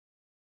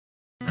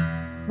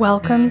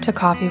Welcome to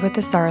Coffee with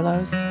the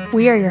Sarlos.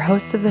 We are your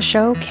hosts of the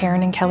show,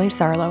 Karen and Kelly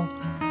Sarlo.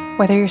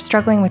 Whether you're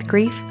struggling with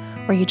grief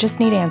or you just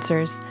need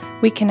answers,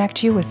 we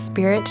connect you with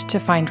spirit to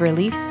find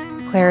relief,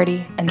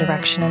 clarity, and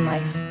direction in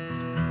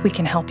life. We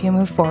can help you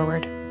move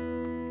forward.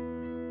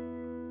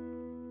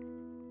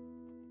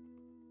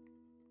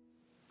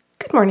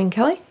 Good morning,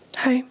 Kelly.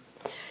 Hi.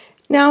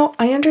 Now,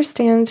 I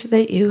understand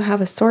that you have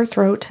a sore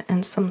throat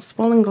and some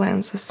swollen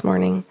glands this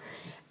morning,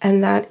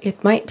 and that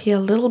it might be a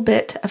little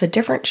bit of a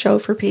different show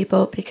for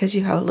people because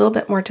you have a little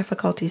bit more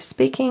difficulty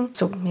speaking.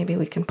 So maybe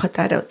we can put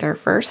that out there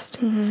first.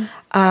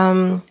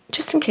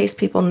 Just in case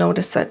people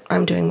notice that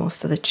I'm doing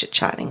most of the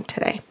chit-chatting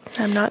today.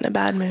 I'm not in a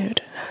bad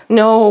mood.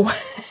 No.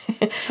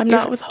 I'm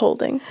not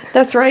withholding.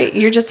 That's right.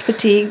 You're just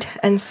fatigued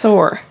and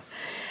sore.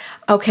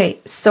 Okay,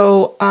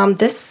 so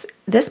this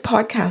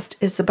podcast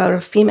is about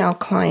a female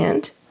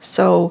client.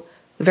 So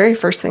the very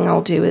first thing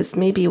I'll do is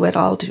maybe what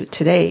I'll do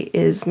today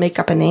is make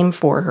up a name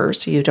for her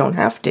so you don't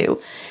have to,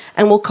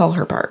 and we'll call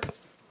her Barb.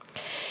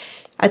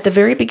 At the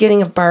very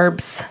beginning of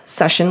Barb's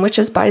session, which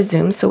is by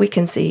Zoom so we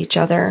can see each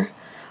other,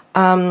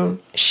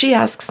 she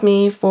asks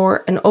me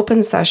for an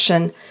open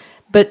session,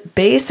 but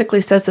basically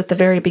says at the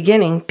very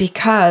beginning,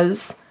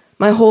 because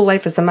my whole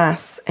life is a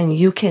mess, and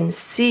you can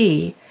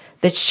see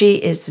that she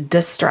is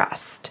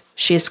distressed.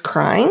 She is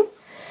crying.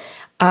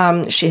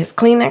 She has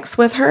Kleenex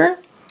with her.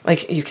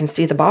 Like, you can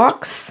see the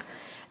box,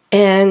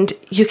 and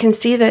you can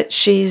see that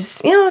she's,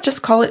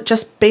 just call it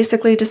just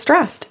basically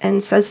distressed,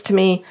 and says to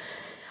me,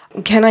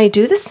 can I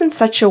do this in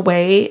such a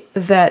way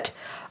that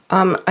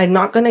I'm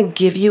not going to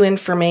give you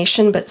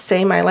information, but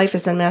say my life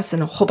is a mess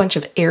in a whole bunch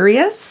of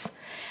areas,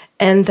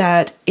 and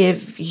that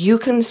if you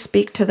can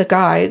speak to the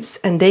guides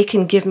and they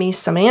can give me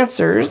some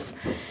answers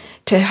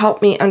to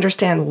help me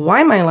understand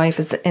why my life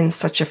is in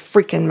such a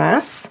freaking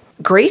mess,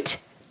 great.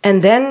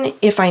 And then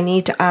if I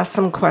need to ask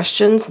some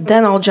questions,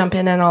 then I'll jump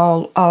in and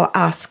I'll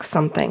ask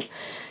something.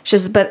 She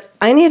says, but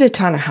I need a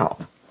ton of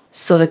help.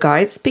 So the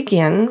guides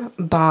begin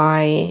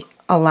by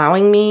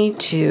allowing me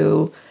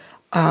to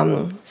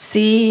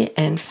see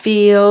and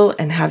feel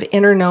and have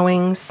inner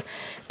knowings,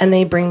 and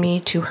they bring me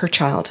to her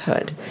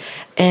childhood.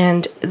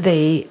 And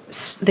they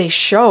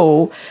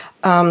show,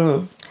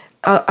 I'll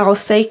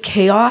say,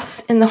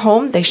 chaos in the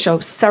home. They show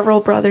several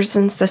brothers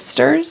and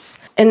sisters.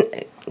 And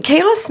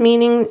chaos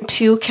meaning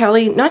to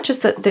Kelly, not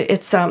just that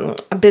it's a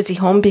busy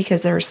home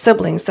because there are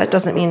siblings. That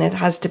doesn't mean it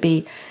has to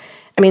be,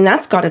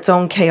 that's got its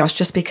own chaos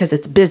just because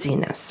it's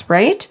busyness,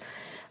 right?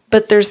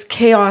 But there's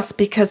chaos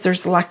because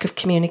there's lack of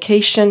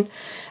communication.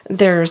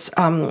 There's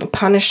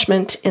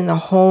punishment in the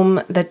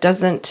home that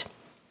doesn't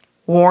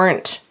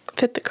warrant.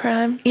 Fit the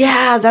crime.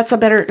 Yeah, that's a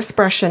better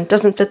expression.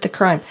 Doesn't fit the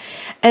crime.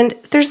 And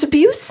there's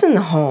abuse in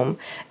the home.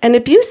 And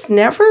abuse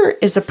never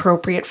is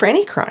appropriate for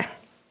any crime.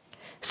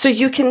 So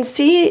you can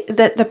see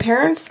that the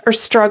parents are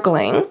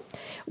struggling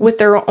with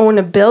their own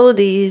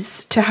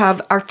abilities to have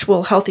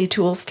actual healthy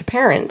tools to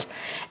parent.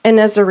 And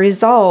as a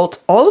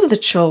result, all of the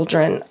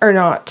children are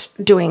not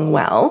doing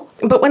well.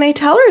 But when I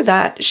tell her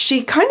that,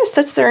 she kind of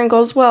sits there and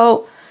goes,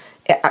 well,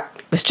 it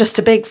was just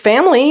a big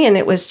family and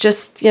it was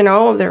just,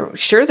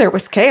 there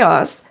was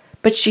chaos.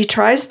 But she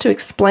tries to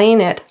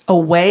explain it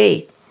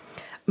away.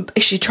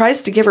 She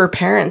tries to give her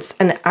parents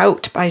an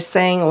out by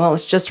saying, well,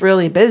 it's just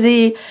really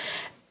busy,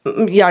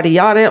 yada,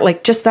 yada,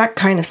 like just that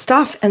kind of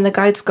stuff. And the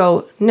guides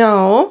go,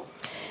 no,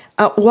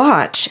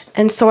 watch.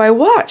 And so I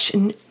watch.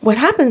 And what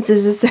happens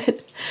is that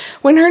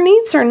when her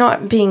needs are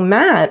not being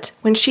met,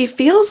 when she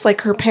feels like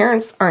her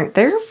parents aren't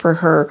there for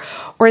her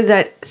or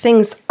that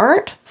things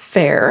aren't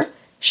fair,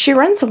 she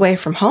runs away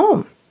from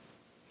home.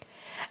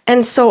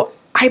 And so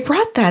I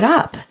brought that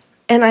up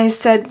and I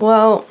said,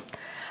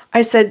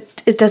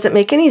 does it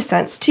make any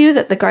sense to you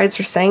that the guides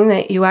are saying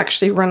that you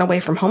actually run away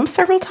from home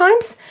several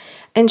times?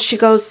 And she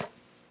goes,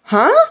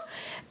 huh?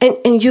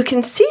 And you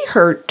can see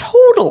her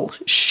total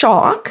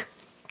shock.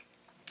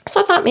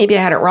 So I thought maybe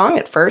I had it wrong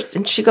at first.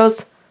 And she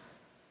goes,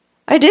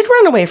 I did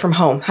run away from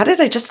home. How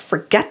did I just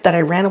forget that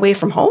I ran away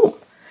from home?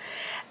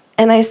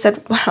 And I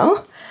said,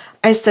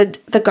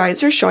 the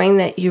guides are showing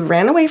that you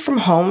ran away from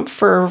home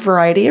for a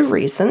variety of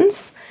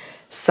reasons.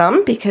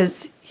 Some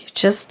because you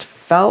just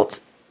felt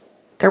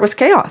there was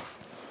chaos.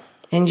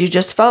 And you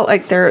just felt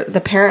like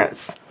the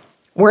parents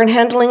weren't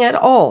handling it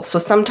all. So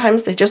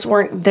sometimes they just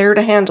weren't there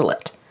to handle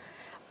it.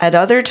 At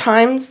other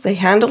times, they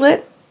handle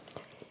it,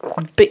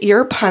 but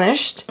you're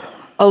punished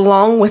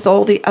along with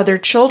all the other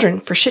children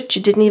for shit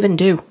you didn't even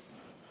do.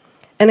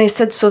 And I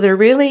said, so there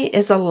really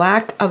is a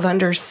lack of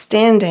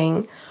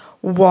understanding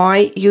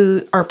why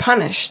you are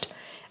punished.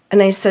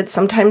 And I said,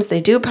 sometimes they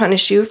do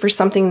punish you for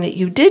something that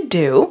you did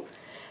do,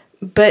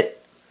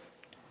 but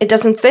it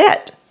doesn't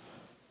fit.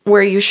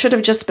 Where you should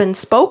have just been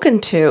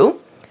spoken to,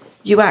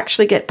 you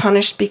actually get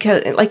punished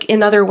because, like,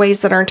 in other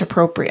ways that aren't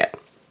appropriate.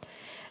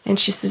 And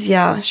she says,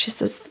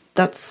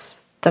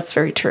 that's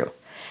very true.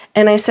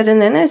 And I said, and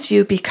then as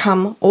you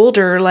become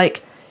older,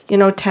 like,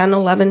 10,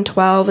 11,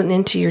 12, and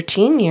into your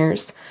teen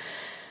years,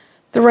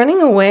 the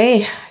running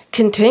away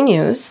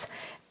continues.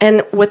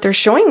 And what they're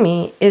showing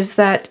me is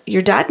that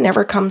your dad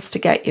never comes to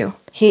get you.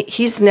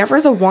 He's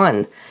never the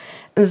one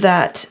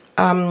that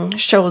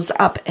shows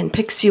up and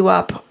picks you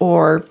up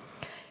or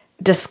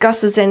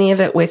discusses any of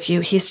it with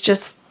you. He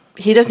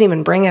doesn't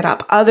even bring it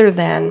up other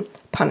than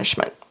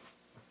punishment.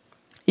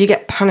 You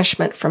get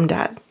punishment from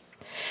Dad.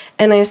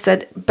 And I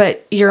said,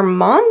 but your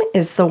mom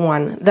is the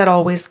one that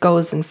always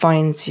goes and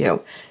finds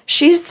you.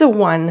 She's the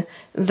one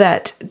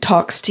that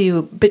talks to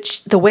you.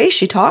 But the way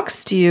she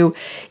talks to you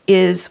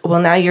is, well,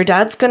 now your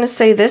dad's going to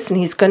say this and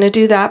he's going to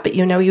do that, but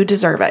you know you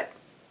deserve it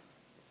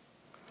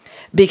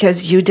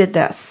because you did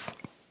this.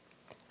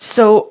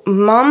 So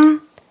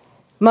mom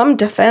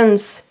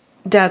defends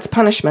Dad's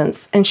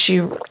punishments, and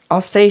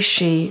I'll say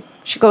she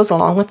goes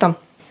along with them.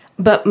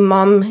 But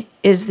mom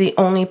is the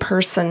only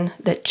person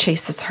that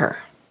chases her.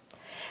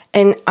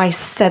 And I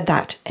said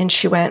that, and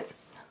she went,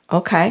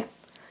 okay.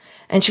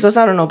 And she goes,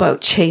 I don't know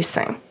about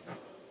chasing.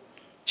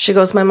 She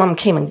goes, my mom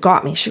came and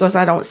got me. She goes,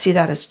 I don't see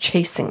that as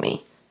chasing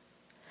me.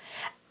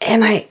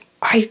 And I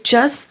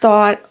just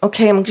thought,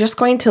 okay, I'm just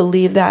going to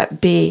leave that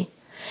be.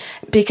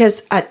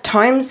 Because at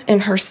times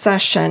in her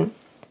session,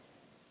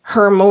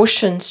 her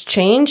emotions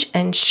change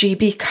and she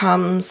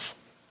becomes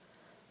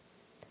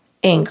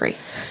angry.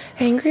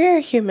 Angry or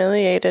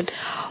humiliated?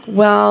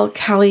 Well,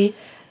 Kelly,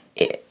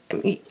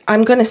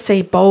 I'm going to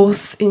say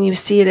both, and you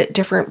see it at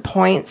different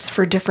points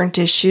for different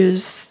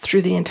issues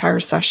through the entire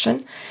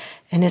session.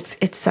 And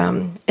it's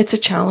a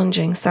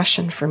challenging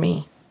session for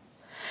me.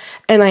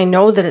 And I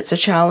know that it's a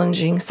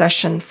challenging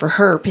session for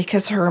her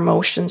because her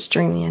emotions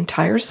during the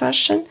entire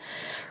session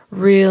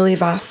really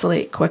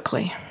vacillate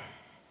quickly.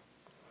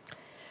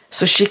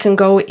 So she can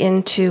go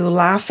into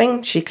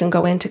laughing, she can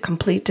go into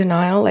complete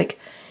denial,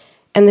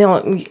 and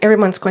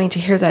everyone's going to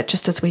hear that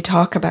just as we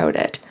talk about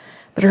it.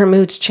 But her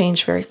moods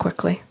change very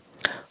quickly.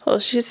 Well,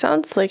 she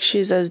sounds like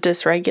she's as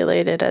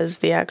dysregulated as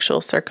the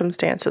actual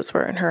circumstances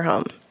were in her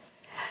home.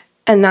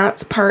 And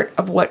that's part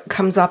of what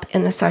comes up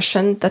in the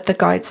session that the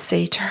guides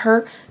say to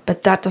her,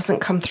 but that doesn't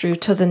come through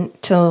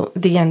till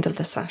the end of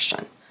the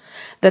session.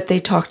 That they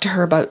talk to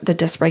her about the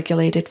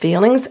dysregulated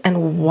feelings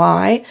and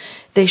why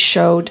they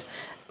showed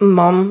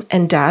Mom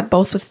and Dad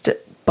both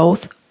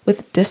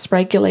with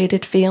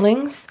dysregulated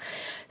feelings,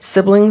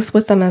 siblings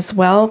with them as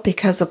well,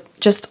 because of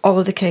just all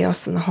of the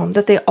chaos in the home,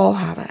 that they all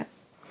have it.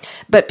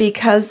 But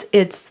because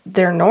it's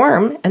their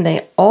norm and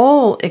they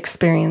all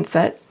experience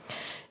it,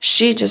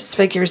 she just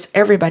figures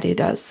everybody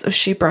does. So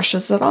she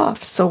brushes it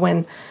off. So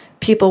when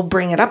people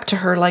bring it up to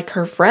her, like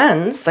her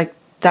friends, like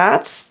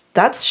that's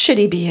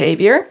shitty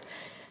behavior,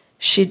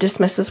 she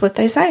dismisses what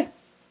they say.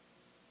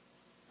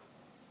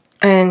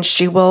 And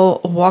she will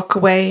walk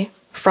away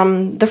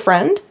from the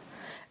friend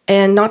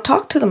and not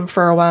talk to them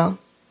for a while.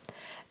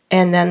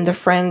 And then the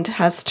friend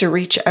has to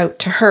reach out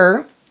to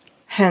her,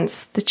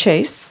 hence the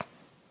chase,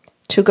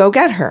 to go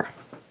get her.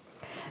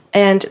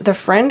 And the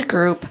friend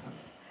group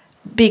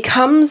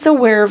becomes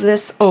aware of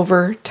this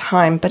over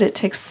time, but it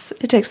takes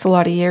a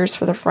lot of years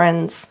for the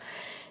friends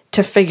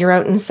to figure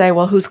out and say,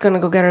 well, who's going to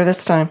go get her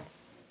this time?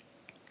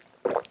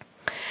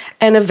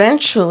 And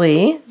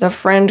eventually, the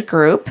friend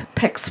group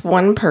picks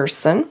one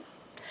person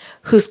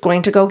who's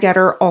going to go get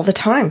her all the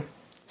time.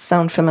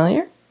 Sound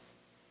familiar?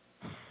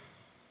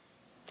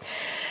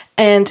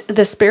 And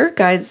the spirit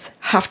guides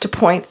have to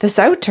point this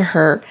out to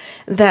her,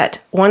 that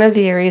one of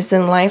the areas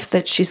in life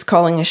that she's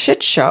calling a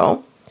shit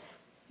show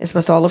is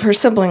with all of her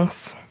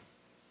siblings.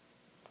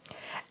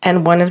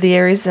 And one of the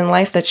areas in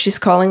life that she's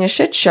calling a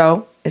shit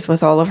show is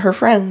with all of her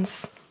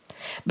friends.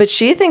 But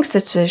she thinks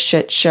it's a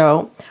shit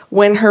show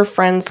when her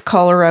friends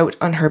call her out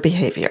on her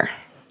behavior.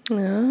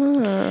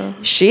 Oh.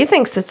 She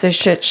thinks it's a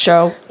shit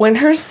show when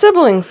her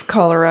siblings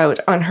call her out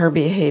on her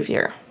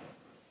behavior.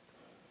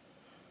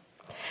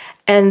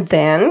 And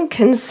then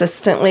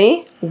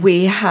consistently,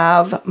 we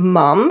have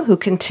Mom, who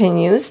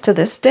continues to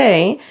this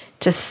day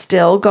to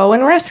still go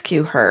and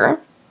rescue her.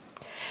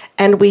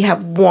 And we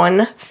have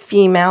one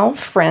female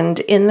friend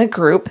in the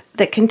group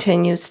that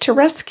continues to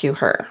rescue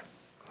her.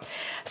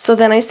 So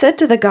then I said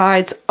to the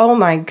guides, oh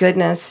my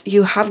goodness,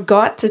 you have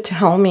got to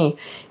tell me,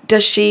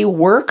 does she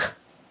work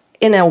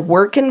in a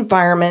work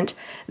environment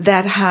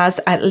that has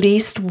at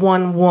least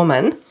one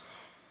woman?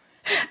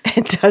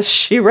 And does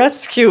she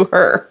rescue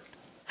her?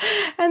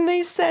 And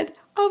they said,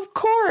 of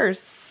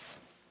course.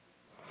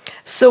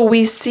 So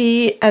we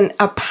see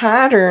a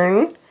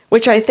pattern,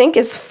 which I think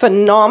is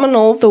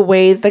phenomenal, the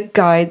way the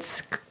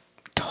guides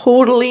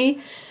totally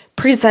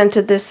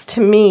presented this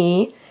to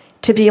me,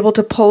 to be able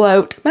to pull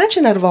out,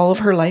 imagine out of all of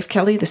her life,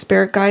 Kelly, the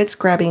spirit guides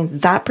grabbing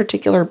that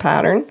particular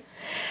pattern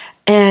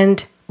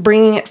and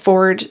bringing it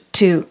forward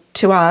to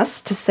us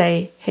to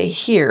say, hey,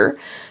 here,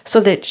 so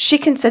that she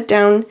can sit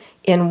down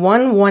in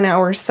one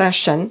 1-hour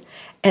session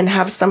and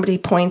have somebody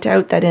point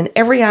out that in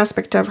every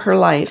aspect of her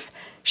life,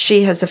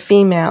 she has a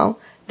female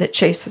that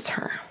chases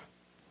her,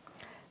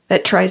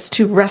 that tries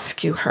to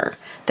rescue her,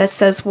 that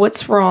says,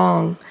 what's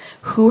wrong?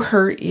 Who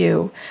hurt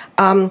you?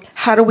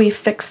 How do we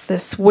fix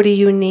this? What do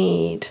you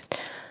need?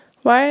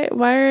 Why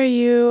are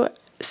you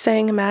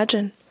saying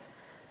imagine?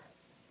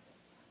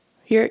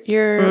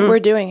 We're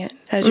doing it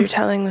as you're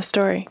telling the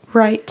story.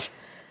 Right.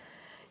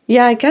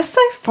 Yeah, I guess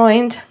I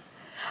find,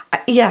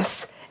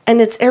 yes,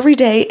 and it's every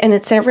day and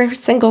it's every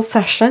single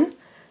session,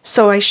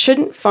 so I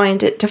shouldn't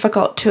find it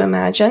difficult to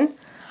imagine.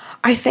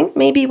 I think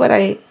maybe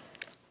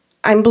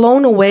I'm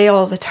blown away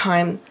all the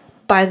time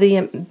by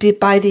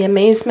the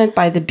amazement,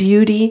 by the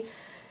beauty,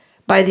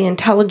 by the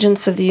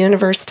intelligence of the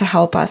universe to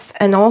help us,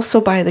 and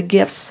also by the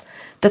gifts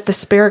that the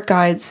spirit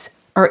guides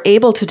are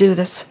able to do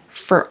this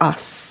for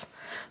us,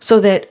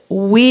 so that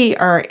we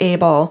are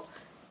able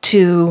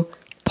to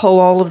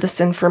pull all of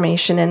this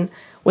information in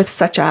with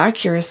such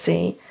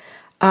accuracy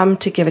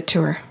to give it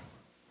to her.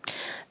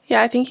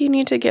 Yeah, I think you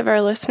need to give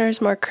our listeners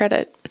more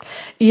credit.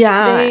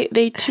 Yeah.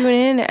 They tune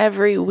in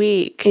every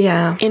week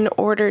in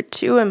order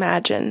to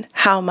imagine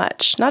how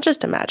much, not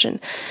just imagine,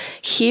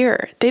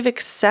 hear. They've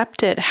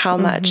accepted how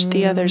much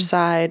the other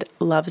side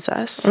loves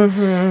us.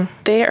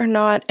 They are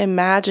not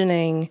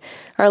imagining.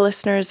 Our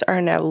listeners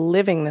are now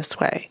living this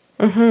way.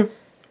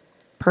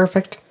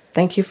 Perfect.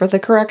 Thank you for the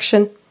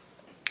correction.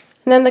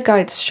 And then the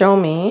guides show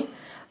me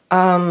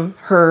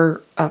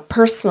her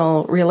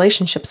personal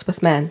relationships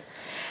with men.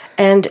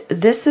 And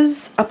this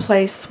is a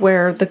place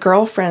where the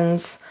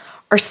girlfriends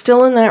are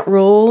still in that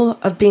role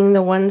of being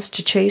the ones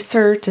to chase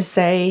her, to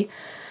say,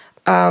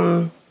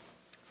 what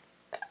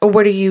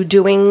are you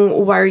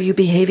doing? Why are you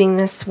behaving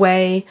this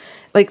way?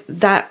 Like,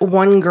 that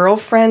one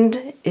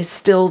girlfriend is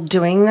still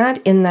doing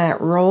that in that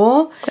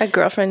role. That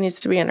girlfriend needs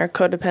to be in her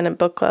codependent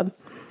book club.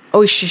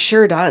 Oh, she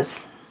sure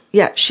does.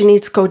 Yeah, she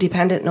needs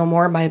Codependent No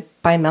More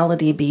by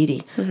Melody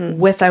Beattie,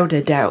 without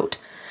a doubt.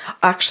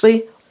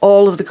 Actually,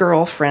 all of the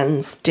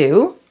girlfriends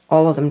do.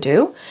 All of them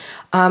do.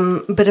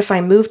 But if I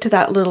move to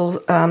that little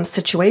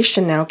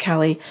situation now,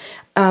 Kelly,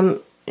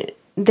 what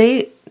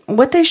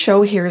they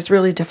show here is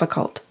really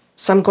difficult.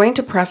 So I'm going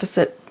to preface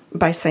it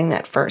by saying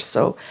that first.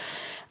 So,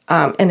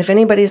 and if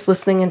anybody's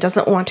listening and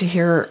doesn't want to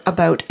hear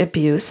about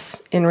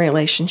abuse in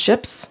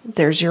relationships,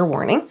 there's your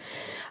warning.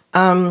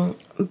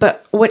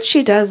 But what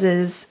she does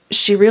is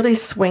she really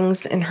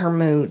swings in her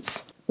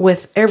moods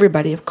with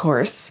everybody, of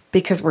course,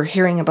 because we're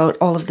hearing about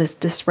all of this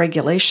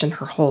dysregulation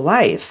her whole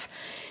life.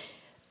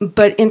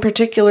 But in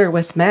particular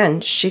with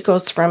men, she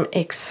goes from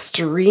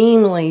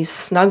extremely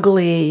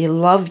snuggly,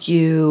 love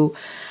you,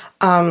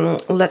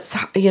 let's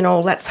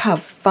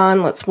have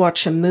fun, let's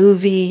watch a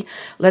movie,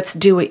 let's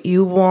do what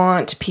you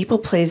want, people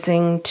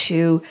pleasing,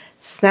 to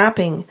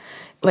snapping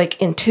like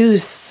in 2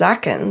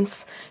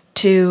 seconds,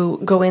 to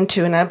go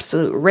into an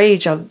absolute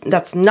rage of,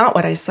 that's not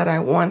what I said I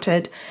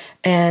wanted,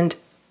 and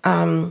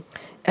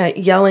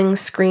yelling,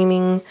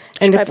 screaming.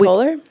 And if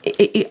bipolar?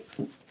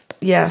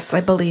 Yes,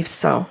 I believe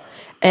so.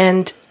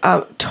 And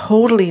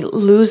totally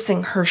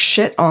losing her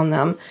shit on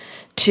them,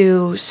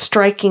 to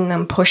striking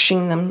them,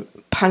 pushing them,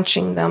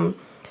 punching them,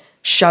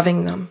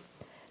 shoving them.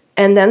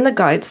 And then the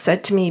guide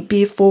said to me,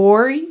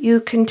 before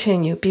you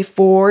continue,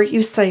 before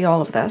you say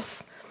all of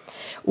this,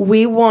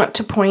 we want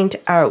to point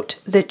out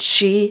that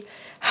she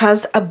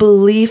has a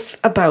belief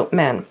about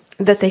men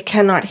that they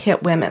cannot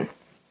hit women.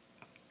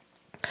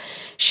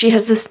 She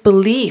has this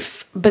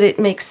belief, but it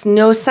makes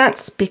no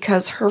sense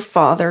because her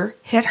father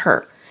hit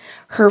her.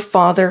 Her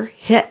father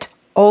hit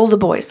all the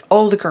boys,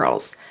 all the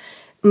girls,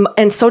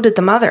 and so did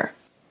the mother.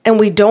 And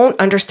we don't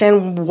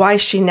understand why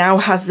she now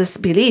has this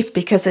belief,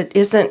 because it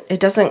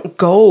doesn't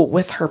go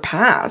with her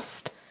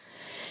past.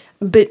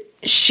 But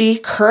she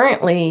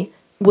currently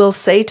will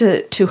say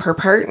to her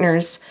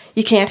partners,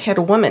 you can't hit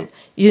a woman.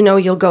 You know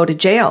you'll go to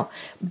jail.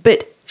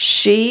 But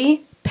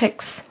she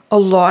picks a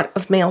lot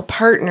of male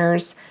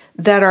partners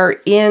that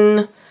are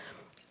in,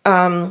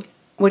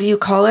 what do you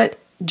call it?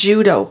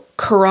 Judo,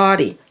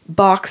 karate,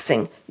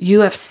 boxing,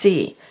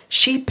 UFC.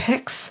 She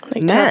picks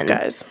like men. Tough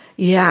guys.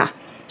 Yeah.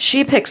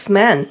 She picks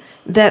men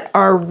that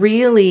are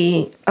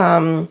really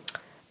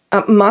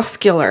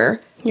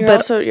muscular. You're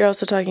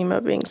also talking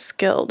about being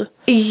skilled.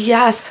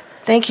 Yes.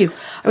 Thank you.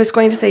 I was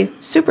going to say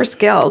super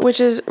skilled. Which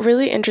is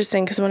really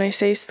interesting, because when I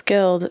say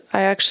skilled,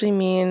 I actually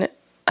mean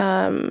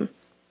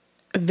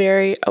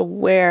very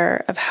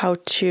aware of how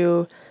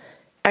to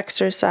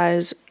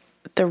exercise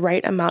the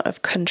right amount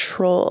of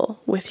control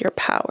with your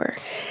power.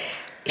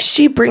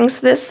 She brings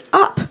this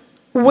up.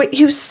 What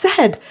you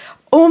said.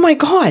 Oh my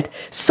God.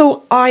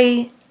 So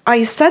I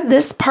said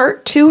this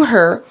part to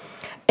her,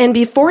 and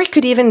before I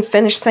could even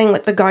finish saying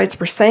what the guides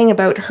were saying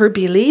about her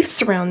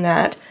beliefs around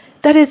that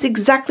is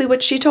exactly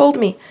what she told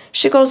me.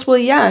 She goes, well,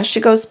 yeah. She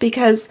goes,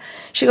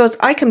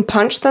 I can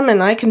punch them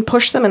and I can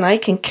push them and I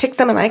can kick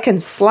them and I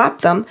can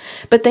slap them,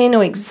 but they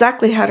know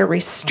exactly how to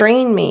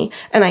restrain me,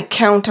 and I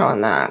count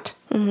on that.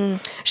 Mm-hmm.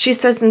 She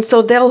says, and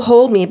so they'll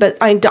hold me, but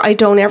I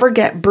don't ever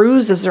get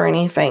bruises or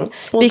anything.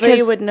 Well, because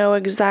they would know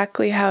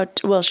exactly how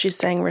to, well, she's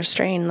saying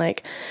restrain,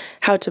 like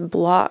how to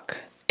block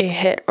a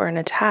hit or an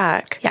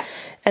attack. Yeah.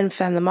 And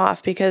fend them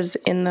off, because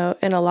in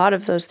a lot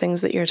of those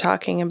things that you're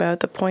talking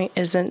about, the point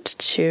isn't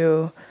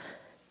to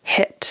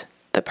hit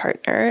the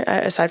partner,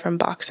 aside from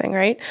boxing,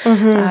 right?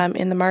 Mm-hmm.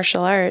 In the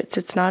martial arts,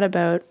 it's not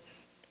about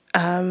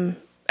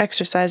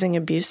exercising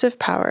abusive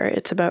power.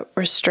 It's about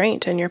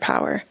restraint in your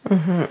power.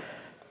 Mm-hmm.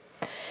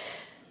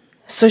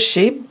 So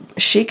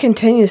she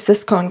continues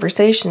this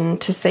conversation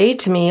to say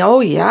to me,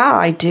 oh yeah,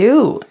 I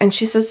do. And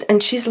she says,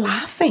 and she's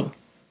laughing.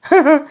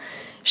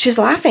 She's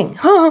laughing.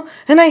 Huh?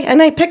 And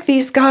I pick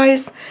these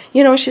guys,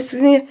 you know, she's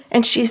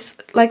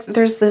like,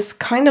 there's this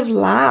kind of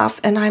laugh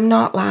and I'm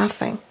not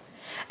laughing.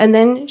 And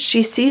then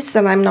she sees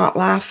that I'm not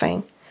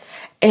laughing.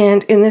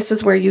 And this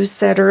is where you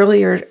said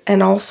earlier,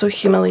 and also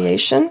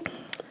humiliation.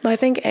 Well, I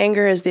think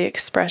anger is the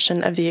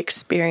expression of the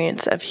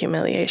experience of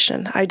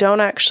humiliation. I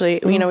don't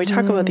actually, you know, we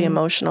talk about the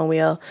emotional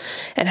wheel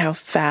and how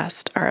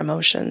fast our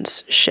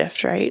emotions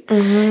shift, right?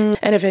 Mm-hmm.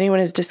 And if anyone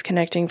is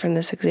disconnecting from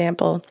this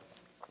example,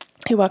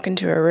 you walk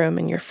into a room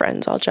and your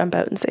friends all jump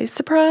out and say,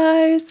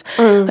 surprise.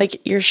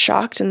 Like you're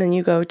shocked and then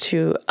you go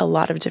to a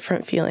lot of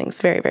different feelings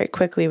very, very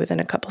quickly within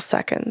a couple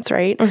seconds,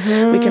 right?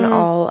 Mm-hmm. We can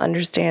all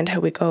understand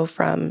how we go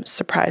from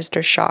surprised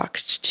or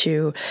shocked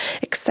to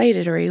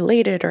excited or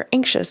elated or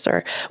anxious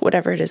or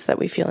whatever it is that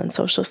we feel in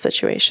social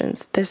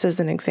situations. This is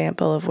an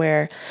example of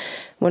where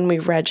when we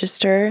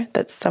register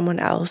that someone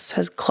else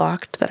has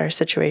clocked that our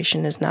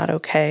situation is not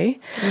okay,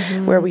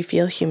 where we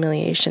feel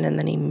humiliation and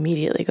then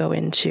immediately go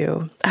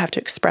into, I have to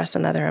express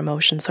another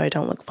emotion so I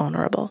don't look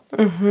vulnerable.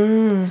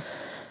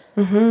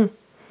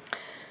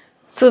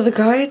 So the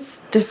guides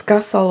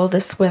discuss all of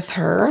this with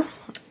her,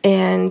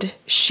 and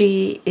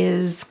she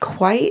is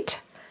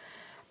quite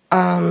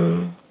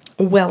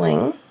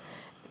willing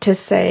to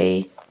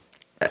say,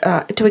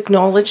 to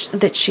acknowledge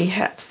that she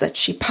hits, that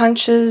she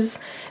punches,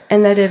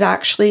 and that it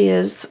actually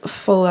is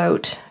full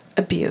out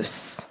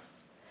abuse.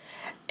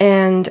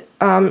 And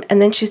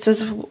then she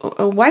says,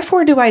 why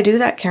for do I do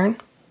that, Karen?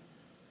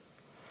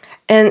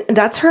 And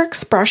that's her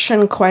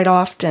expression quite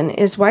often,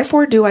 is why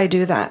for do I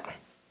do that?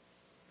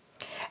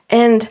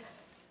 And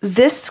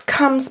this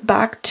comes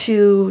back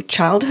to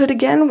childhood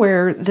again,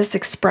 where this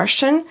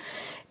expression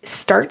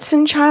starts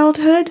in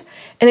childhood.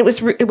 And it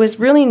was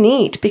really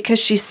neat because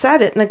she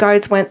said it and the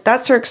guides went,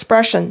 that's her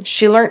expression.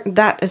 She learned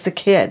that as a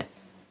kid.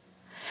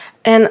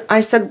 And I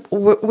said,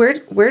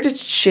 where did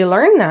she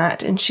learn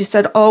that? And she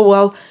said, oh,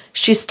 well,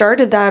 she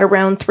started that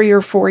around 3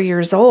 or 4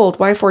 years old.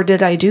 Why for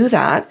did I do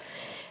that?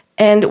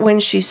 And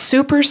when she's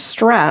super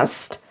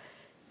stressed,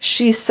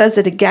 she says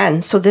it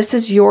again. So this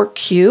is your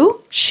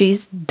cue.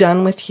 She's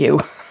done with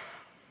you.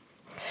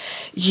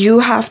 You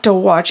have to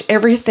watch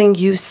everything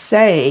you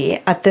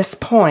say at this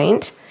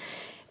point,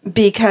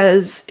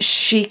 because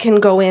she can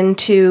go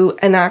into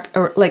an act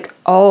or like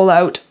all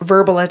out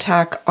verbal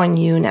attack on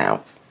you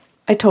now.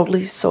 I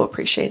totally so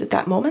appreciated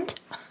that moment.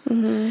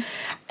 Mm-hmm.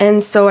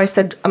 And so I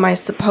said, am I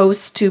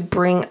supposed to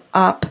bring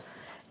up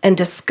and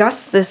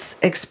discuss this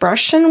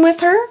expression with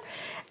her?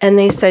 And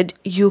they said,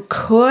 you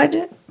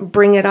could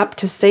bring it up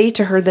to say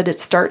to her that it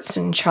starts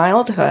in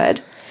childhood.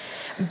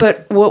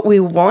 But what we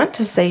want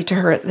to say to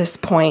her at this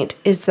point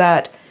is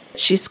that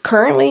she's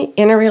currently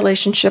in a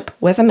relationship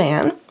with a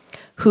man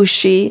who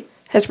she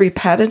has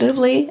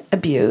repetitively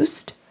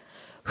abused,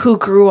 who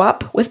grew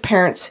up with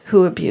parents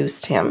who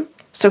abused him,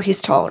 so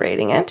he's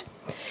tolerating it.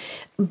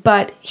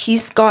 But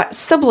he's got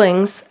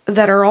siblings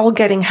that are all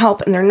getting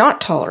help and they're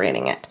not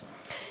tolerating it.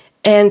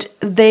 And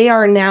they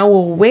are now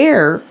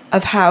aware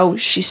of how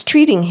she's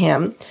treating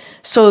him.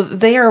 So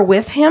they are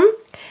with him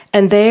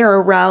and they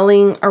are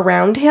rallying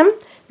around him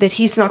that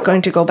he's not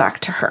going to go back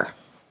to her.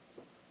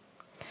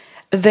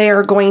 They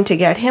are going to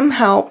get him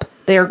help.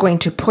 They are going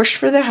to push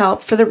for the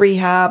help, for the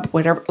rehab,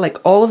 whatever, like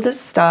all of this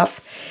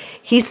stuff.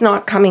 He's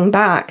not coming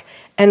back.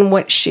 And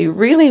what she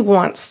really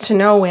wants to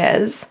know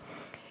is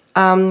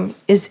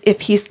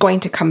if he's going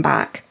to come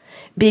back,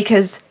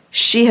 because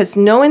she has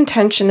no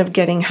intention of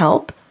getting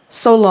help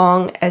so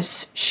long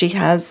as she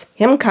has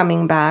him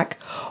coming back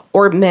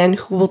or men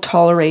who will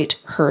tolerate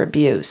her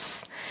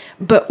abuse.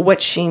 But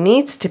what she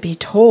needs to be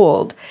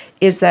told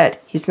is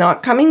that he's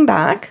not coming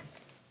back,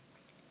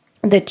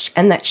 and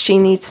that she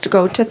needs to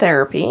go to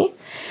therapy,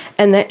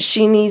 and that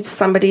she needs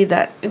somebody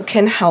that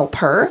can help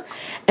her.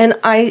 And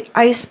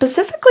I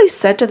specifically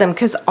said to them,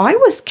 because I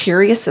was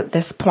curious at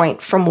this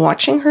point from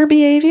watching her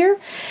behavior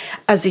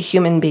as a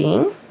human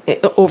being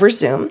over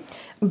Zoom,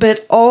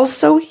 but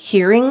also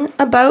hearing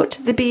about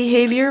the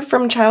behavior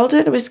from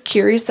childhood. I was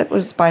curious that it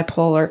was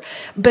bipolar,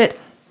 but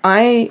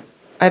I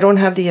don't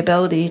have the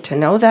ability to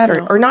know that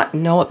or not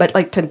know it, but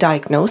like to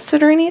diagnose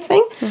it or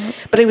anything. Mm-hmm.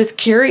 But I was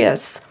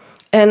curious.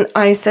 And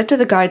I said to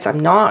the guides, I'm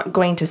not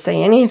going to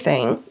say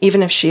anything,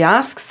 even if she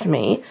asks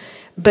me,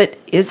 but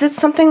is it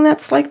something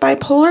that's like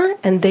bipolar?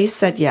 And they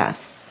said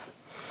yes.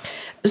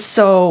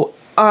 So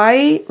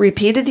I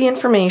repeated the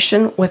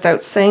information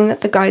without saying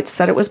that the guides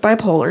said it was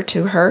bipolar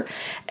to her,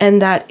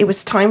 and that it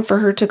was time for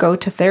her to go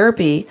to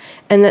therapy,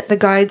 and that the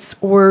guides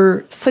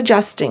were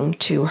suggesting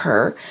to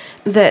her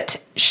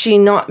that she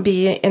not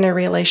be in a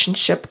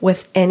relationship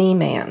with any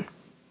man,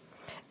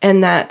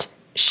 and that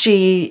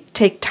she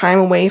take time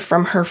away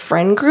from her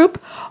friend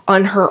group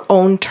on her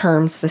own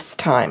terms this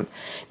time,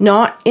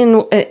 not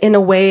in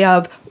a way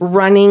of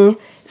running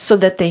so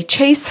that they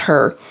chase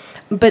her,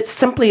 but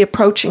simply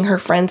approaching her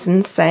friends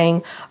and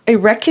saying, I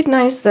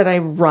recognize that I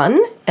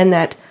run and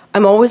that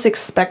I'm always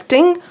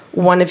expecting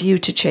one of you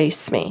to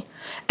chase me.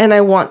 and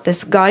I want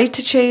this guy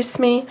to chase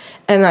me,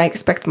 and I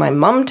expect my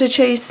mom to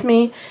chase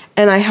me,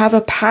 and I have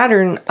a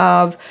pattern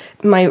of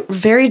my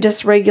very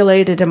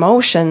dysregulated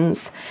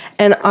emotions,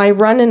 and I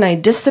run and I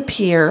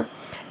disappear,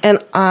 and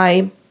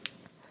I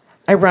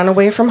run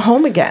away from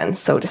home again,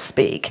 so to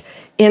speak,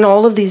 in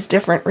all of these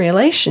different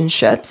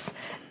relationships.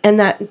 And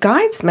that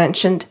guides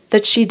mentioned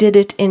that she did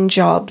it in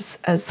jobs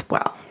as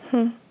well.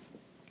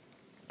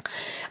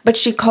 But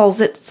she calls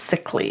it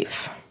sick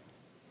leave.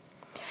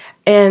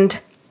 And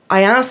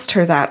I asked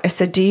her that. I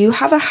said, do you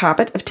have a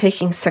habit of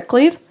taking sick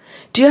leave?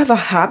 Do you have a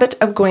habit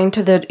of going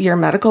to your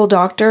medical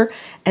doctor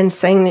and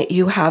saying that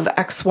you have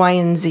X, Y,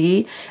 and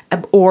Z,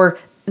 or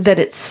that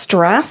it's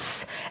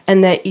stress?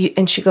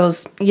 And she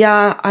goes,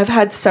 yeah, I've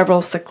had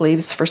several sick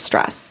leaves for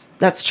stress.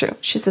 That's true.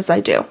 She says, I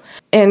do.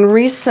 And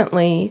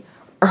recently,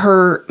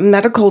 her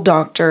medical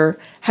doctor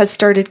has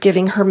started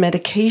giving her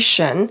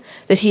medication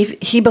that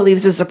he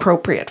believes is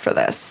appropriate for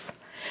this.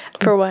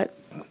 For what?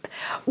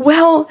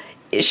 Well,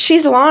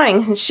 she's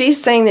lying.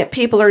 She's saying that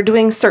people are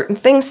doing certain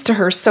things to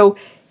her. So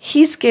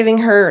he's giving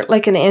her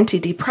like an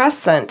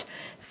antidepressant,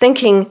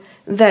 thinking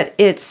that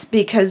it's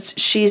because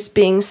she's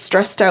being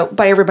stressed out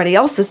by everybody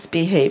else's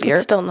behavior.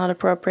 It's still not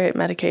appropriate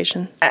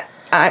medication.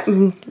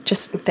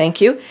 Just thank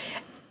you.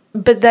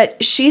 But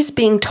that she's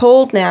being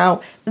told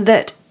now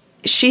that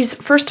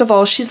first of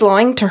all, she's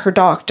lying to her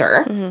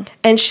doctor,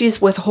 and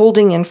she's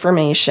withholding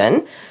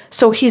information.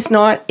 So he's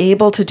not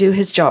able to do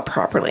his job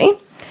properly.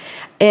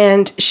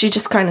 And she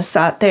just kind of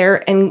sat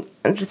there, and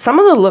some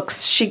of the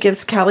looks she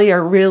gives Kelly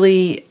are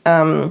really,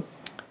 I'm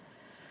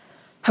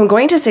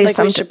going to say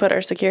we should put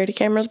our security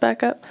cameras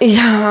back up?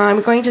 Yeah,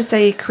 I'm going to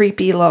say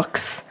creepy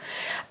looks.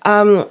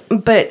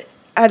 But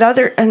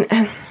and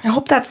I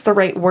hope that's the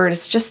right word,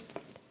 it's just,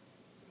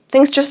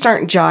 things just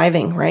aren't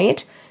jiving,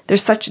 right?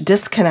 There's such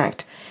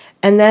disconnect.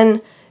 And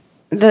then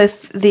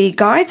the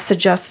guide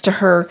suggests to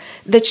her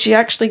that she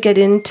actually get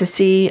in to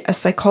see a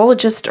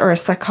psychologist or a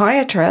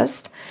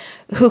psychiatrist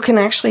who can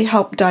actually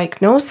help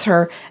diagnose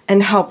her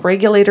and help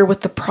regulate her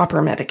with the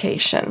proper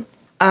medication.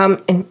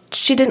 And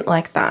she didn't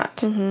like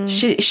that.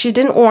 She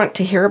didn't want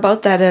to hear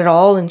about that at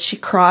all, and she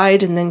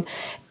cried. And then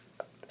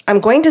I'm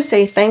going to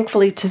say,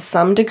 thankfully, to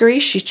some degree,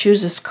 she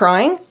chooses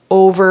crying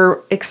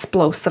over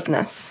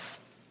explosiveness.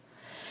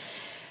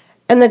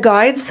 And the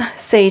guides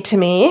say to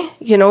me,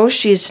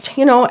 she's,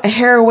 a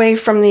hair away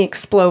from the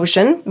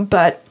explosion,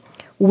 but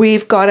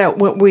we've got out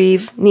what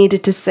we've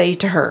needed to say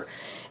to her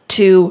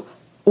to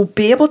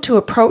be able to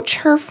approach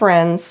her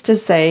friends to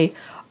say,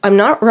 I'm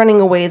not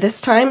running away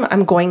this time,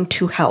 I'm going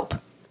to help.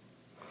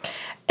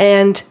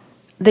 And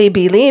they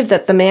believe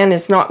that the man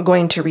is not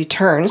going to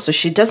return, so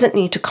she doesn't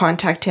need to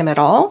contact him at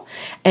all.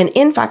 And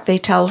in fact, they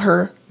tell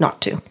her not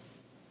to.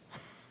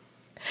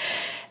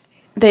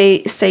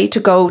 They say to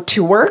go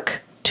to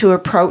work, to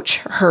approach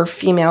her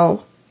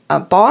female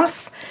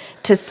boss,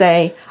 to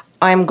say,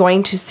 I'm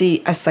going to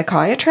see a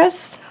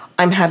psychiatrist.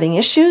 I'm having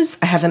issues.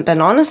 I haven't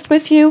been honest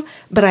with you,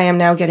 but I am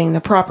now getting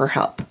the proper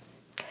help.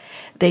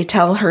 They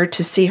tell her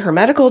to see her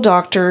medical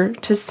doctor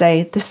to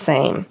say the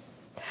same.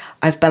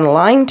 I've been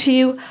lying to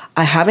you.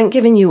 I haven't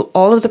given you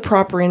all of the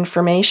proper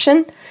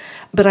information,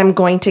 but I'm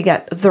going to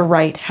get the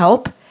right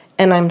help.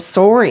 And I'm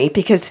sorry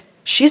because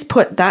she's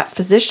put that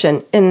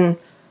physician in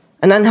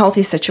an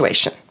unhealthy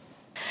situation.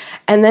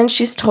 And then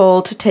she's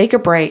told to take a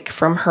break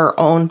from her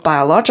own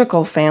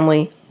biological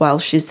family while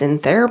she's in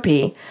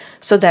therapy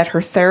so that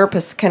her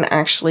therapist can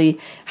actually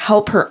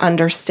help her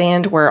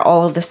understand where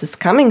all of this is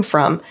coming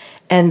from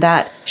and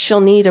that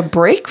she'll need a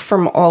break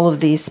from all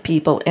of these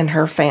people in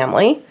her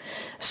family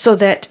so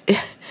that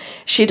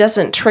she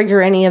doesn't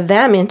trigger any of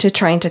them into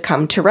trying to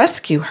come to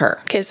rescue her.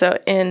 Okay, so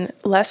in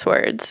less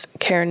words,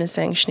 Karen is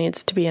saying she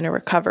needs to be in a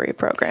recovery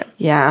program.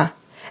 Yeah.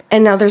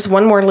 And now there's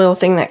one more little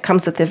thing that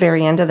comes at the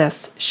very end of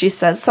this. She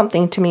says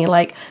something to me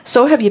like,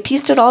 so have you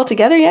pieced it all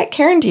together yet,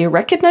 Karen? Do you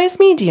recognize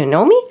me? Do you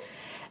know me?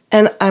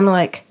 And I'm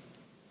like,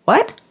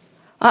 what?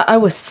 I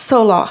was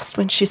so lost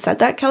when she said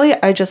that, Kelly.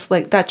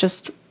 That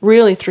just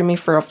really threw me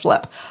for a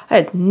flip. I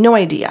had no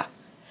idea.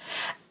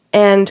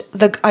 And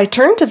I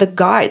turned to the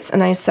guides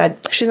and I said,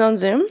 she's on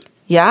Zoom?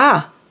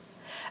 Yeah.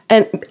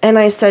 And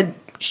I said,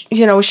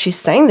 she's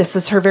saying this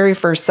is her very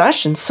first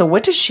session. So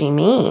what does she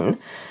mean?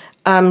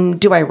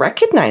 Do I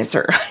recognize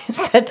her? I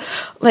said,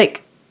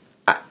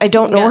 I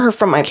don't know her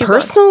from my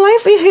personal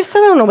life. I said,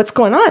 I don't know what's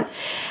going on.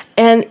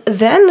 And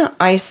then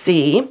I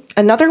see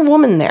another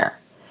woman there,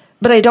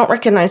 but I don't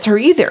recognize her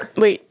either.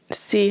 Wait,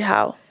 see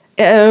how?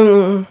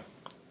 In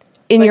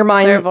your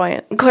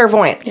mind.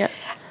 Clairvoyant. Yeah.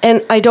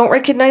 And I don't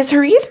recognize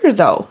her either,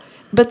 though.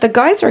 But the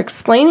guys are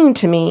explaining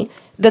to me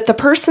that the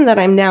person that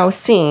I'm now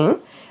seeing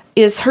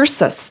is her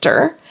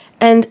sister.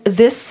 And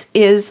this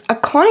is a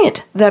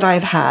client that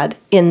I've had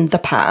in the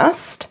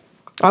past.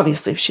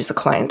 Obviously, if she's a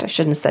client, I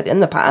shouldn't have said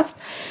in the past.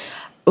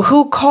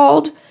 Who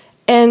called,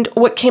 and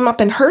what came up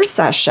in her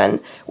session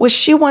was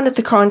she wanted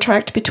the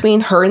contract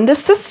between her and the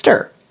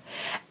sister.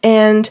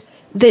 And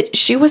that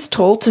she was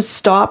told to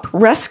stop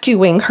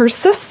rescuing her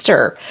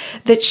sister.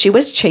 That she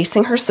was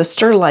chasing her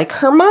sister like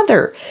her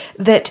mother.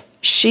 That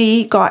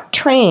she got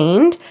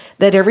trained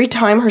that every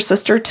time her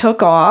sister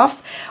took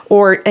off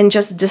and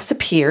just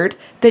disappeared,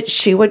 that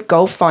she would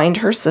go find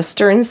her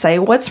sister and say,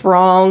 what's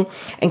wrong?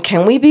 And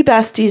can we be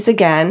besties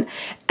again?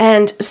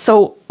 And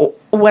so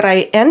what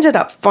I ended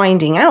up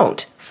finding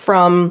out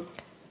from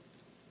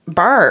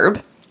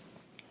Barb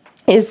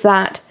is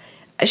that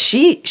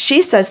she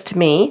says to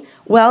me,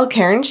 well,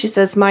 Karen, she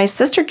says, my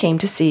sister came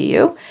to see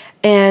you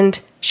and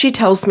she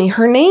tells me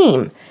her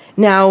name.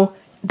 Now,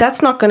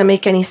 that's not going to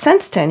make any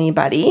sense to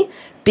anybody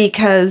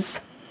because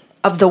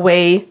of the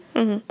way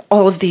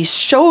all of these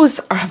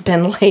shows have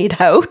been laid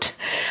out.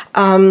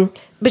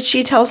 But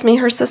she tells me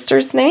her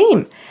sister's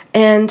name.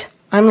 And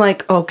I'm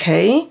like,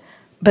 okay,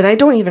 but I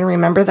don't even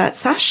remember that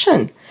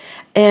session.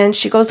 And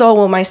she goes, oh,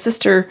 well, my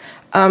sister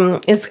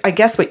is, I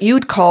guess, what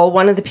you'd call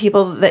one of the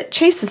people that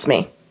chases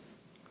me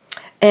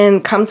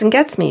and comes and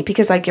gets me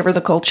because I give her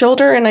the cold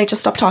shoulder and I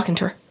just stop talking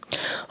to her.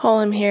 All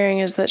I'm hearing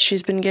is that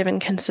she's been given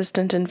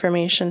consistent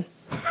information.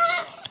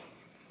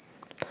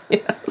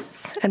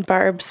 Yes. And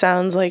Barb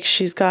sounds like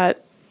she's got,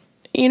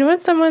 you know, when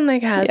someone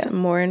like has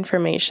more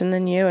information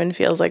than you and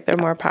feels like they're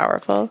more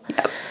powerful.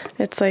 Yep.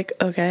 It's like,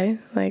 okay,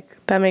 like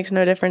that makes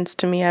no difference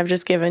to me. I've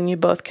just given you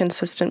both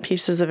consistent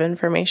pieces of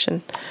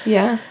information.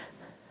 Yeah.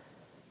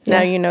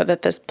 Now you know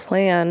that this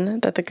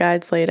plan that the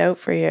guides laid out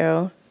for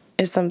you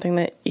is something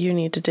that you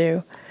need to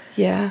do.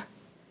 Yeah.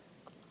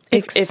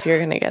 If you're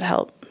going to get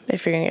help,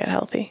 if you're going to get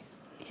healthy.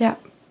 Yeah.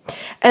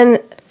 And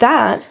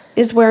that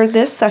is where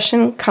this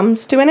session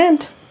comes to an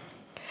end.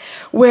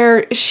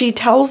 Where she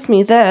tells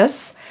me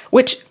this,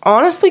 which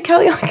honestly,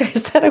 Kelly, like I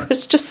said, I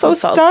was just so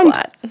stunned.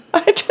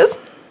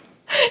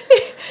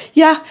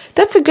 Yeah,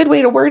 that's a good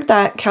way to word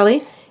that,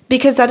 Kelly,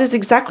 because that is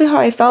exactly how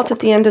I felt at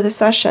the end of the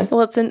session.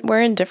 Well,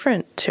 we're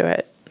indifferent to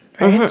it,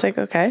 right? It's like,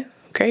 okay,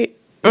 great.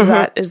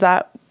 Is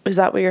that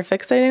what you're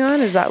fixating on?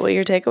 Is that what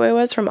your takeaway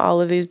was from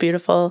all of these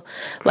beautiful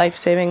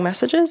life-saving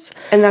messages?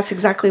 And that's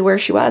exactly where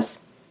she was.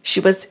 She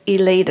was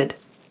elated.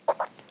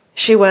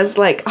 She was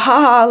like,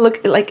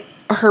 look, like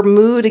her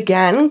mood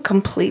again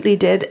completely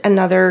did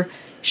another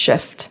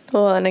shift.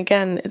 Well, and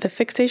again, the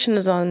fixation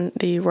is on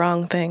the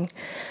wrong thing.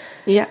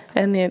 Yeah.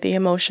 And the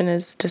emotion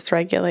is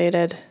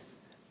dysregulated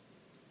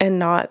and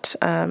not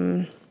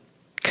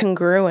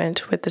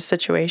congruent with the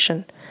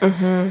situation.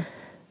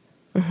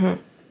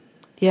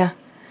 Yeah.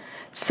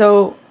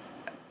 So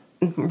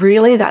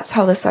really, that's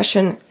how the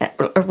session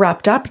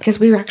wrapped up because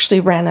we actually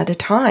ran out of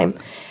time.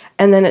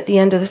 And then at the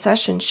end of the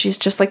session, she's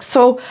just like,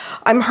 so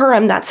I'm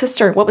that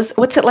sister.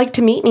 What's it like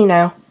to meet me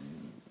now?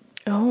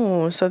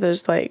 Oh, so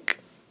there's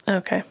like,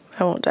 okay,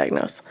 I won't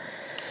diagnose.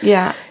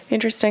 Yeah.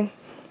 Interesting.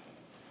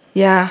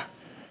 Yeah.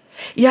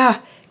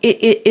 Yeah.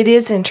 It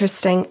is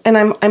interesting. And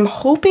I'm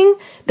hoping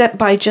that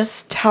by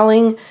just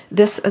telling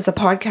this as a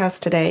podcast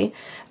today,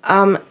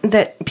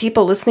 that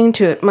people listening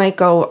to it might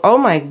go, oh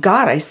my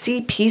God, I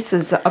see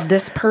pieces of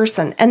this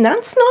person. And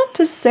that's not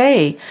to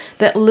say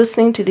that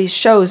listening to these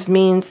shows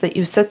means that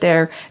you sit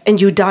there and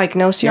you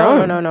diagnose your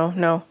own.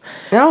 No.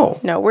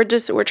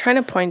 We're trying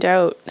to point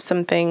out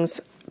some things,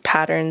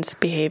 patterns,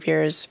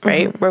 behaviors,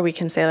 right? Where we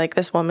can say like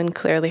this woman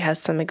clearly has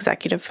some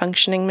executive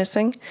functioning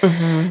missing,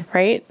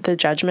 right? The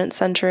judgment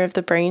center of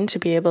the brain to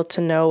be able to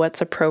know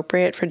what's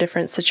appropriate for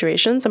different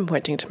situations. I'm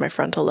pointing to my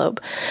frontal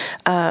lobe.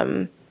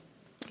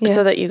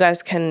 So that you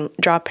guys can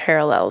draw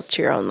parallels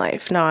to your own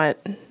life, not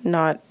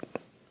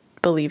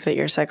believe that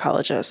you're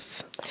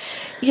psychologists.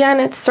 Yeah,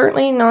 and it's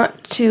certainly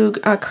not to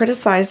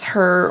criticize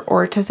her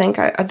or to think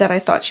that I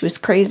thought she was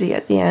crazy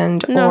at the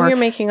end. No, or you're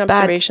making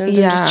observations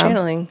and just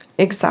channeling.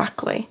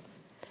 Exactly.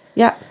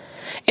 Yeah.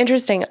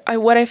 Interesting.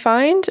 What I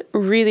find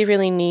really,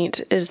 really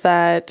neat is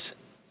that,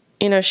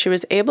 you know, she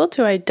was able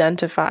to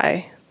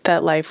identify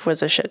that life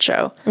was a shit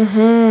show.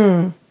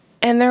 And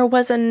there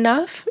was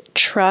enough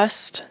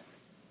trust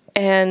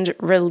and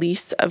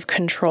release of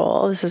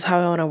control, this is how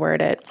I want to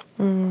word it,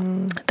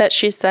 that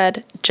she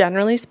said,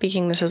 generally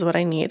speaking, this is what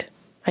I need.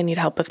 I need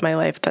help with my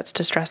life. That's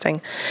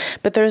distressing.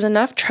 But there's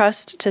enough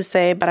trust to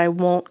say, but I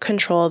won't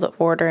control the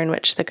order in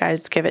which the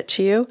guides give it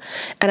to you.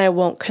 And I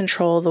won't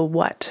control the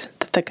what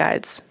that the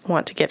guides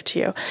want to give to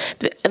you.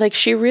 Like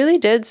she really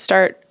did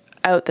start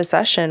out the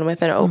session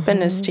with an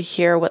openness to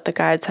hear what the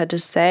guides had to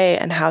say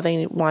and how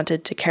they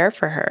wanted to care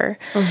for her.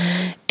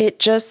 It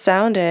just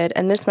sounded,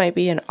 and this might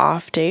be an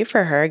off day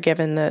for her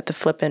given the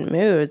flippant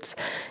moods,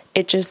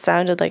 it just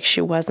sounded like she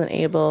wasn't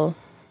able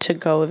to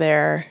go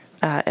there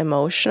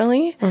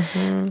emotionally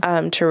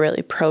to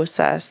really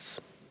process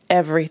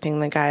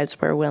everything the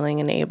guides were willing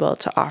and able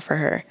to offer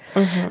her.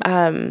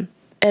 And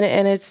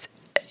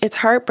it's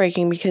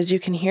heartbreaking because you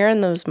can hear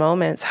in those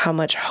moments how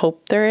much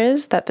hope there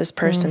is that this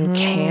person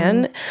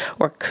can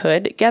or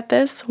could get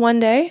this one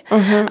day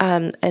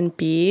and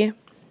be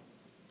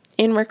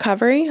in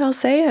recovery, I'll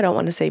say. I don't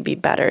want to say be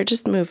better,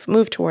 just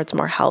move towards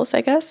more health,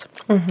 I guess.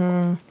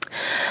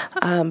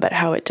 But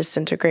how it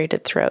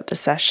disintegrated throughout the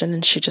session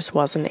and she just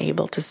wasn't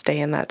able to stay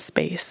in that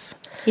space.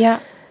 Yeah.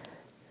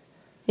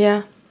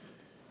 Yeah.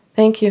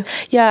 Thank you.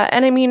 Yeah.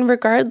 And I mean,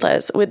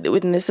 regardless,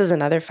 and this is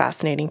another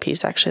fascinating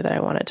piece actually that I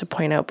wanted to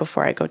point out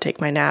before I go take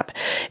my nap,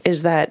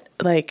 is that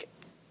like,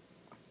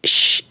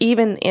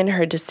 even in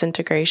her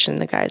disintegration,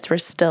 the guides were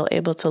still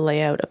able to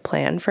lay out a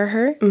plan for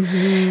her.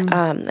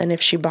 And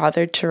if she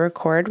bothered to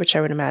record, which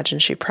I would imagine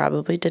she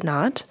probably did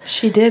not.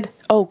 She did.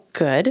 Oh,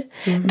 good.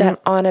 That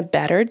on a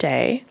better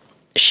day,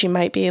 she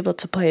might be able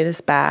to play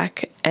this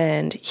back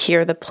and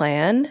hear the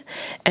plan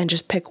and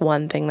just pick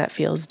one thing that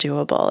feels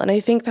doable. And I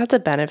think that's a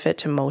benefit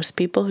to most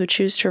people who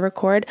choose to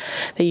record,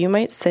 that you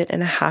might sit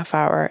in a half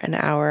hour, an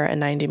hour, a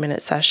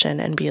 90-minute session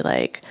and be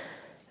like,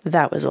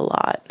 that was a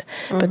lot.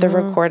 But the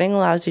recording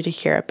allows you to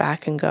hear it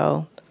back and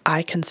go,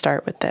 I can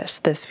start with this.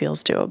 This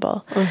feels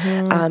doable.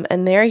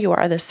 And there you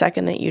are, the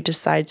second that you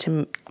decide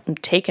to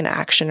take an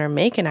action or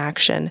make an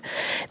action,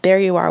 there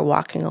you are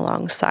walking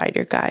alongside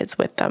your guides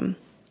with them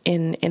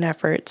in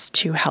efforts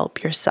to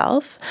help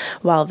yourself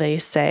while they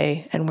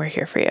say, and we're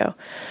here for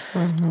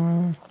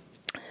you.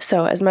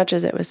 So as much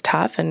as it was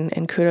tough,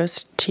 and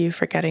kudos to you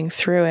for getting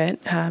through it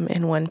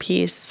in one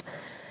piece,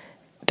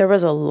 there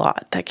was a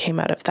lot that came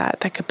out of that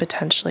could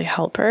potentially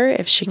help her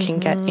if she can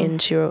get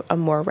into a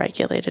more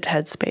regulated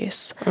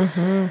headspace.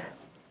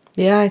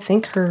 Yeah, I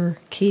think her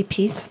key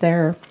piece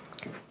there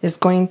is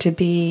going to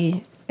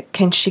be,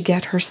 can she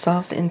get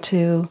herself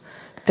into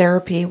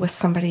therapy with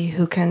somebody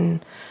who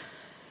can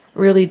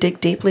really dig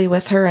deeply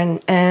with her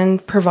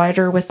and provide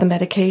her with the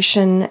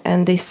medication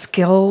and the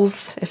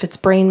skills, if it's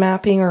brain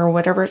mapping or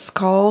whatever it's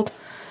called,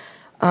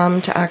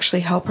 to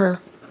actually help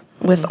her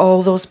with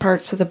all those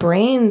parts of the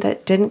brain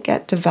that didn't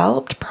get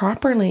developed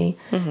properly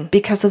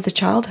because of the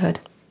childhood.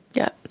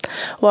 Yeah.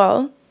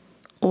 Well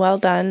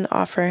done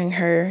offering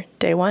her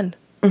day one.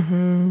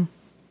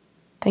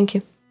 Thank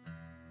you.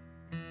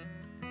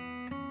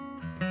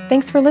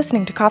 Thanks for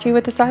listening to Coffee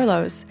with the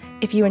Sarlos.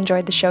 If you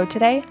enjoyed the show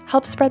today,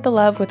 help spread the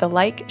love with a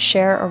like,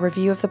 share, or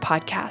review of the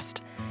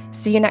podcast.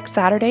 See you next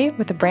Saturday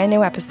with a brand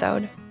new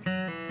episode.